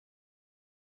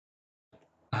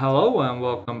Hello and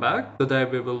welcome back. Today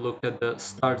we will look at the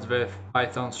starts with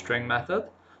Python string method.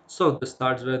 So the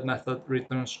starts with method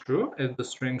returns true if the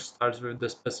string starts with the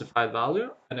specified value,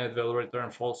 and it will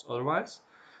return false otherwise.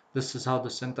 This is how the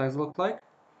syntax looks like.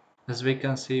 As we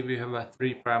can see, we have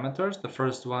three parameters. The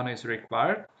first one is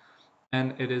required,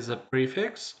 and it is a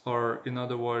prefix, or in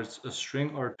other words, a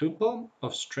string or tuple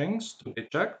of strings to be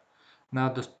checked. Now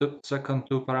the second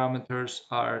two parameters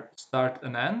are start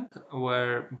and end,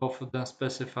 where both of them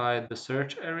specify the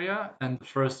search area, and the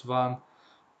first one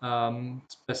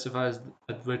specifies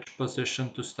at which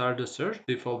position to start the search,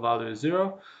 default value is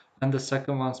 0, and the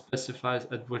second one specifies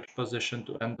at which position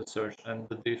to end the search, and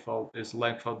the default is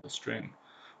length of the string,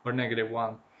 or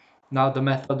 -1. Now the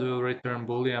method will return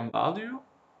boolean value,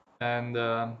 and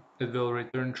it will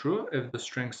return true if the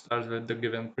string starts with the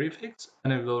given prefix,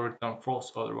 and it will return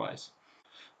false otherwise.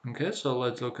 Okay, so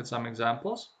let's look at some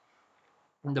examples.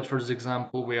 In the first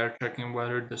example, we are checking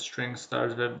whether the string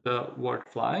starts with the word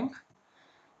flying,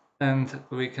 and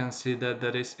we can see that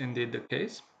that is indeed the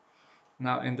case.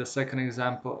 Now, in the second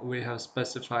example, we have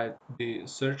specified the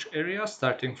search area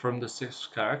starting from the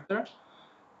sixth character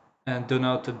and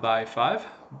denoted by 5.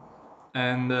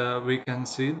 And we can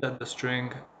see that the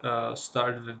string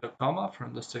started with the comma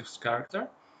from the sixth character.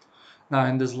 Now,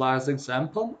 in this last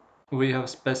example, we have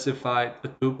specified a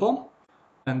tuple,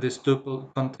 and this tuple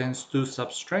contains two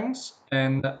substrings,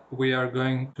 and we are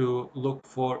going to look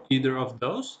for either of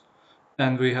those.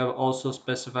 And we have also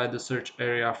specified the search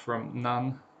area from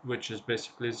none, which is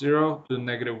basically 0, to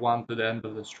 -1 to the end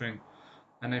of the string.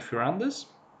 And if you run this,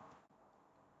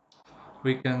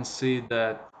 we can see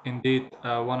that indeed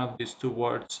one of these two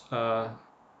words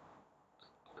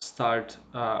start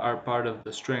are part of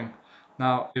the string.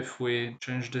 Now, if we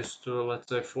change this to, let's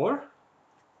say, 4,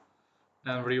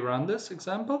 and rerun this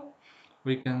example,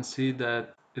 we can see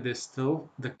that it is still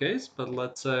the case, but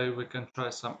let's say we can try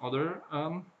some other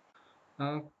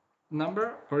uh,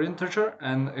 number or integer,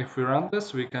 and if we run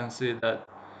this, we can see that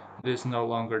it is no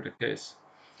longer the case.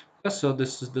 Yes, so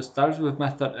this is the starts with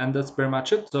method, and that's pretty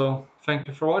much it. So thank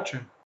you for watching.